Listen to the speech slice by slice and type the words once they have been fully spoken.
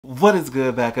What is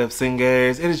good, backup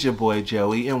singers? It is your boy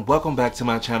Joey, and welcome back to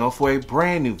my channel for a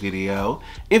brand new video.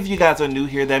 If you guys are new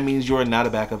here, that means you're not a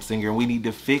backup singer, and we need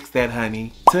to fix that,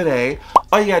 honey. Today,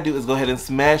 all you gotta do is go ahead and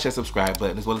smash that subscribe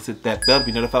button, as well as hit that bell to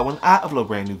be notified when I upload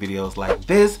brand new videos like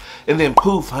this. And then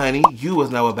poof, honey, you is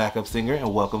now a backup singer,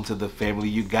 and welcome to the family.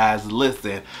 You guys,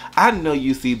 listen, I know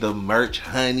you see the merch,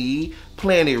 honey.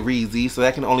 Courtreezy, so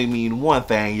that can only mean one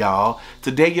thing, y'all.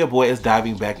 Today your boy is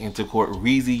diving back into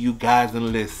Courtreezy, you guys,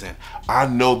 and listen, I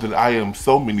know that I am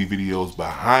so many videos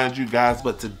behind you guys,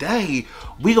 but today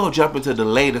we gonna jump into the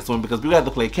latest one because we got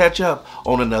to play catch up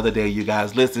on another day, you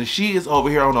guys. Listen, she is over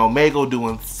here on Omegle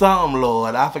doing something,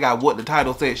 Lord. I forgot what the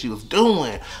title said she was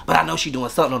doing, but I know she doing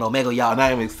something on Omegle, y'all, and I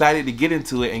am excited to get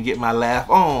into it and get my laugh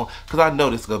on because I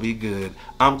know this is gonna be good.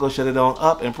 I'm gonna shut it on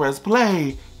up and press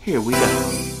play. Here we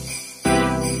go.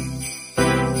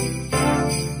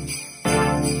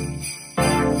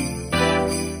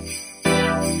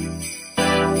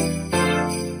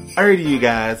 Alrighty, you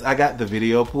guys, I got the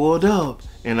video pulled up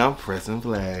and I'm pressing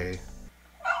play.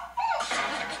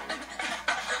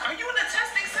 Are you in a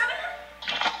testing center?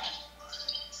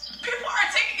 People are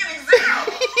taking an exam.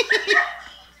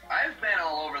 I've been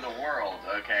all over the world,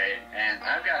 okay, and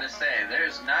I've got to say,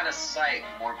 there's not a sight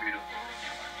more beautiful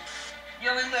than You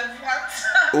only live once.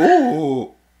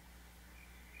 Ooh.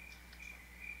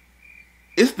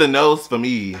 It's the nose for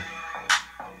me.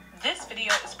 This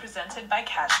video is presented by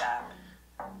CashApp.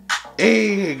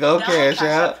 Hey, go Download Cash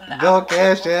App. from the Go Apple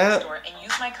Cash Play App. Store and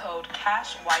use my code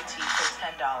CashYT for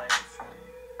 $10.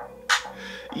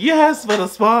 Yes, for the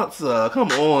sponsor.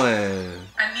 Come on.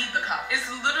 I need the coffee. It's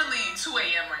literally 2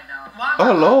 a.m. right now. Why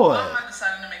Oh, Lord. Why am I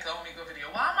deciding to make an Omegle video?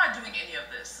 Why am I doing any of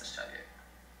this? Let's check it.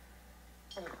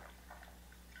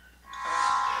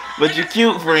 But you're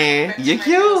cute, friend. You're So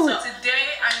cute. today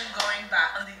I'm going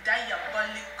back on the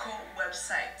diabolical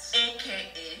website,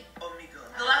 aka Omegle.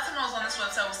 The last time I was on this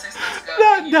website was 6 months ago.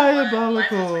 Not And you know what? diabolical. Life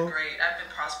has been great. I've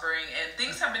been prospering and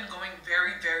things have been going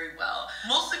very, very well.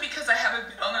 Mostly because I haven't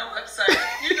been on that website.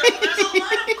 You know, there's a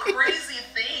lot of crazy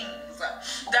things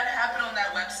that happen on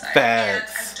that website.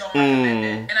 Facts. And I don't recommend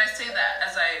it. And I say that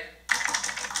as I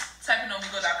type in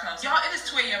Omegle.com. Y'all, it is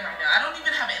 2 a.m. right now. I don't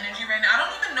even have energy right now. I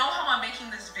don't even know how I'm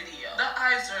making this video. The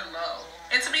eyes are low.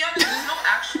 And to be honest, there's no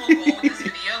actual goal with this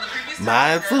video. The previous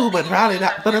Mine too, but probably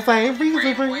not for the same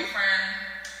reason, friend. Boyfriend,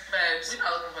 but we're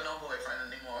not looking for no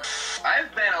boyfriend anymore.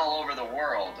 I've been all over the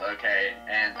world, okay,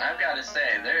 and I've got to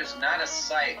say, there's not a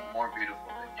sight more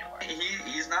beautiful than you are.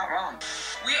 He's not wrong.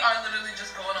 We are literally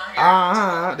just going on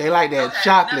here. They like that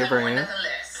chocolate, nothing more, friend. nothing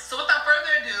less. So without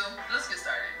further ado, let's get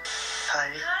started.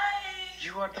 Hi. Hi.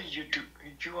 You are the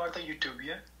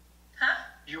YouTuber. Huh?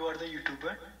 You are the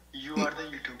YouTuber. You are the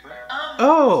YouTuber.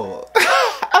 Oh.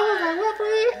 I was like, what,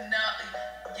 friend? No.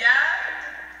 Yeah.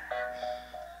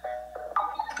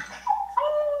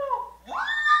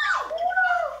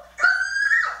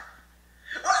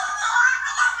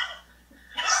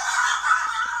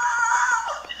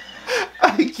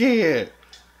 I can't.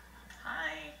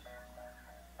 Hi.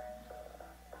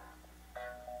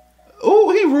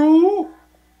 Oh, he rude.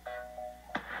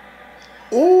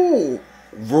 Oh,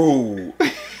 rude. Damn,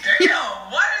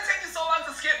 why did it take you so long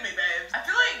to skip me, babe? I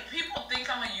feel like people think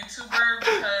I'm a YouTuber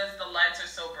because the lights are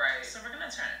so bright. So we're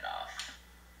gonna turn it off.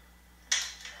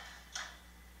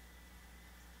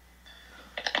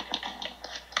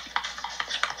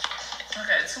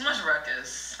 Okay, too much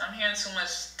ruckus. I'm hearing too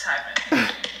much typing.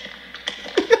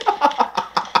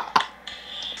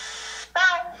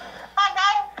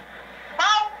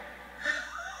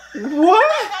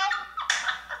 What?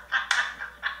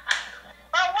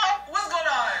 What's going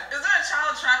on? Is there a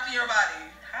child trapped in your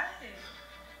body? Hi.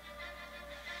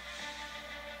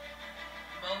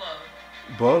 Bolo.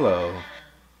 Bolo.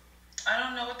 I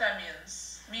don't know what that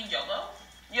means. Mean YOLO?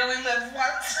 You only live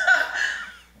once?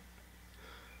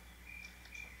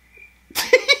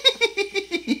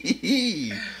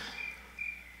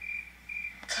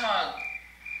 Tug.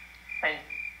 Hey.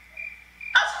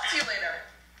 I'll talk to you later.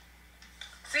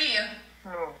 See you.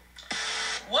 No.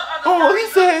 What other Oh, he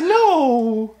furries said up to?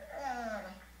 no.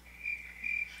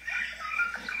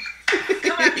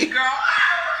 Come at me, girl.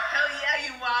 Hell yeah,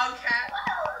 you wildcat.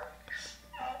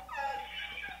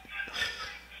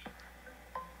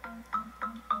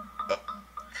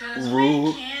 Cause Rude.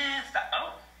 we can't stop.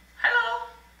 Oh, hello.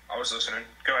 I was listening.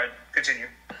 Go ahead. Continue.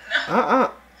 Uh-uh.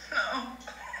 No.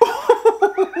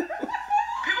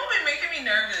 People be making me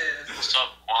nervous. What's up,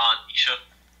 Juan, Isha?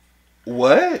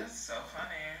 What? That's so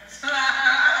funny.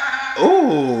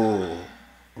 Ooh.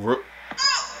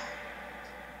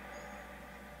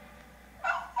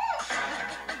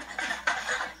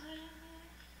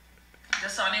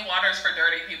 Dasani water is for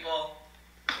dirty people. people.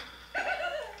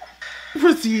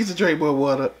 Proceeds to drink more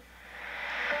water.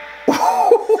 Second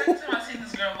time I've seen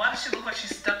this girl, why does she look like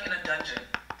she's stuck in a dungeon?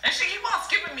 And she keep on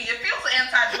skipping me. It feels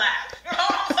anti-black. You know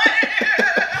what I'm saying?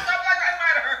 Black Lives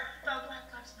Matter. No, Black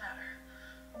Lives Matter.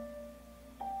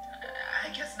 I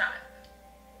guess not.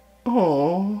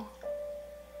 Oh.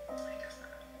 I guess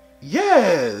not.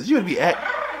 Yes, you would be You're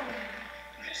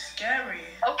scary.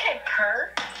 Okay,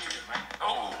 Kurt.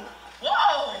 Oh.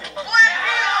 Whoa! Black people!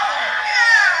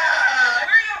 Yeah! Where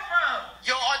are you from?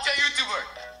 Yo, Ultra YouTuber.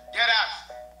 Get out.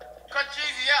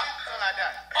 Courtreezy, yeah. Something like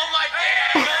that. Oh my days!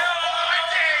 Oh my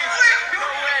days! No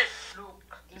way.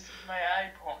 Look, this is my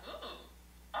iPhone. Ooh,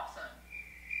 awesome.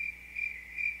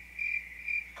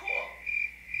 Cool.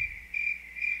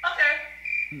 Okay.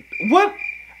 What?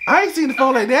 I ain't seen a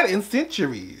phone like that in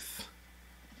centuries.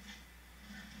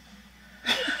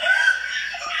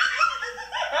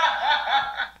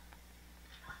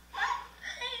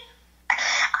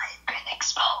 I've been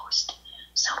exposed.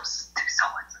 So do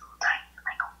someone's little tiny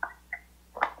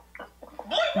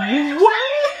Boy, why are you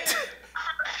What?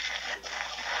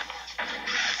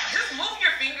 Just move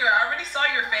your finger. I already saw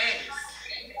your face.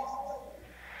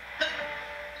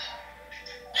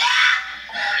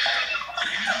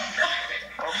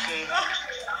 Okay.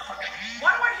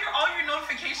 Why do I hear all your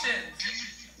notifications?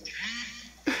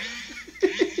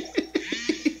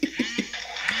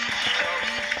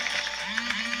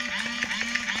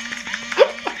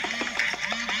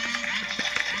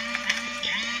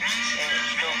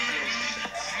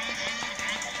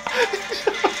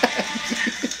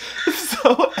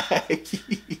 So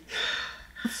aggy.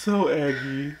 So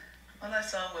aggy. All I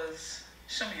saw was,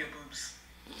 show me your boobs.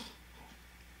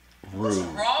 What's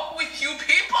Rude. wrong with you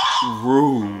people?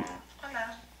 Rude.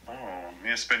 Hola. Oh, mi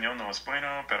español no es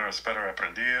bueno, pero espero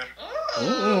aprender.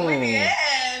 Ooh, muy bien.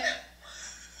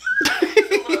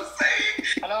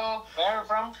 Hello, where are you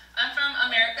from? I'm from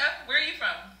America. Where are you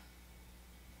from?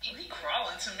 He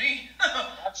crawling to me.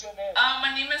 What's your name?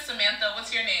 My name is Samantha.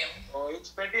 What's your name? Oh, it's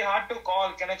pretty hard to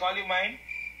call. Can I call you mine?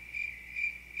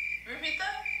 Repeat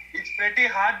that? It's pretty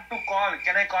hard to call.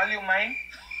 Can I call you mine?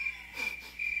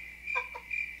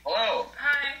 Hello.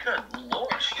 Hi. Good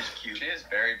lord, she's cute. She is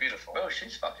very beautiful. Oh,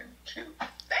 she's fucking cute.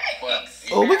 Thanks.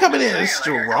 Oh, we coming in Like,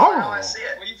 strong. how I see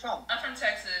it. Where you from? I'm from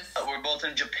Texas. We're both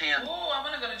in Japan. Oh, I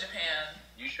want to go to Japan.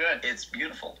 You should. It's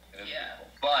beautiful. Yeah.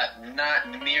 But not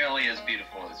nearly as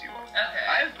beautiful as you are. Okay.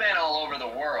 I've been all over the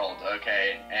world,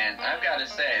 okay? And I've got to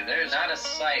say, there's not a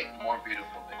sight more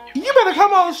beautiful than you. You better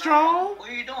come on strong. What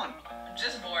are you doing? I'm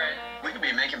just bored. We could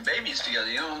be making babies together,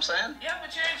 you know what I'm saying? Yeah,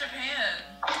 but you're in Japan.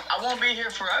 I won't be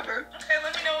here forever. Okay,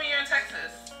 let me know when you're in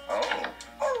Texas. Oh.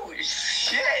 Oh,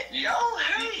 shit. Yo,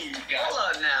 hey. Hold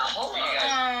up now. Hold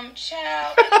up.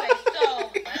 Child, anyway, so.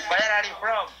 Where are you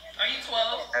from? Are you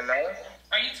 12? Hello?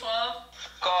 Are you 12?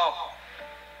 Cough.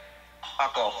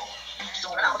 Fuck off.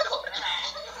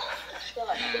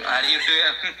 Are you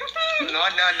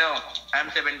doing? No. I'm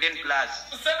 17 plus.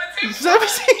 17?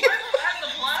 17? Add the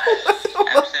plus.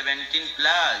 I'm 17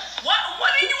 plus. What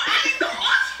are you adding the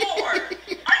plus for?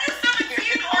 Are you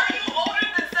 17 or are you older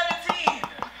than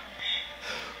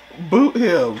 17? Boot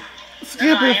him.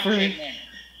 Skip it, friend.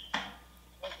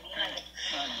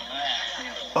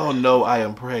 Oh no, I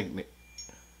am pregnant.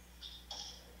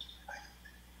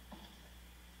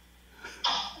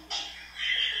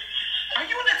 Are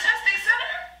you in a testing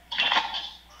center?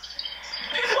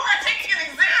 People are taking an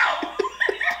exam.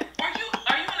 Are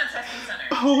you in a testing center?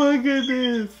 Oh my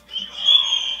goodness.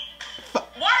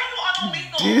 Why are you on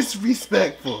Omegle?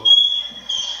 Disrespectful.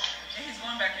 And he's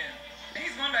going back in.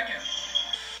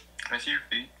 I see your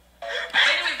feet.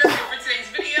 Anyway, that's it for today's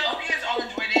video. Hope you guys all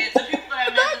enjoyed it. The people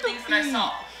that I met, the things that I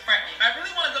saw. Frightening. I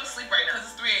really want to go to sleep right now because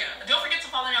it's 3 a.m. Don't forget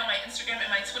to follow me on my Instagram and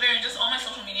my Twitter and just all my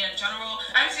social media in general.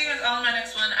 I will see you guys all in my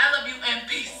next one. I love you and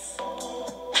peace.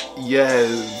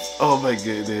 Yes. Oh my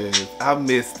goodness. I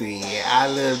missed it.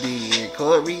 I love it.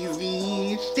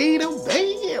 Courtreezy. She the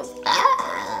best.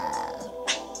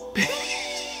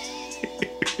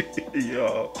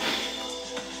 Y'all.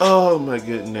 Oh my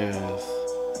goodness.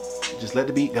 Just let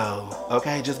the beat go.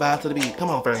 Okay, just vibe to the beat.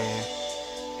 Come on, friend.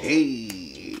 Hey.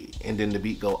 And then the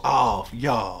beat go off.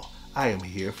 Y'all, I am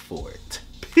here for it.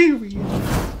 Period.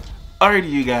 Alrighty,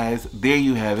 you guys, there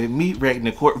you have it. Me reacting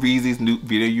to Courtreezy's new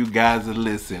video. You guys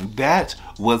listen, that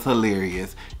was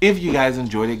hilarious. If you guys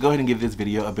enjoyed it, go ahead and give this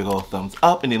video a big old thumbs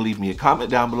up and then leave me a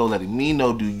comment down below letting me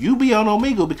know, do you be on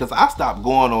Omegle? Because I stopped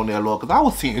going on there, Lord, because I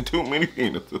was seeing too many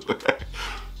penises.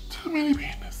 Too many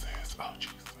penises. Oh,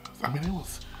 Jesus. I mean, it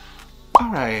was...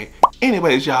 Alright.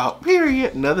 Anyways, y'all,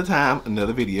 period. Another time,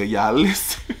 another video. Y'all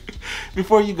listen.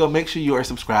 Before you go, make sure you are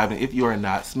subscribed, and if you are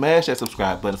not, smash that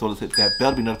subscribe button so let's hit that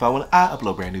bell to be notified when I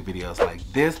upload brand new videos like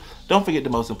this. Don't forget to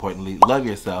most importantly, love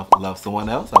yourself, love someone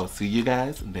else. I will see you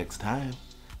guys next time.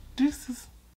 Deuces.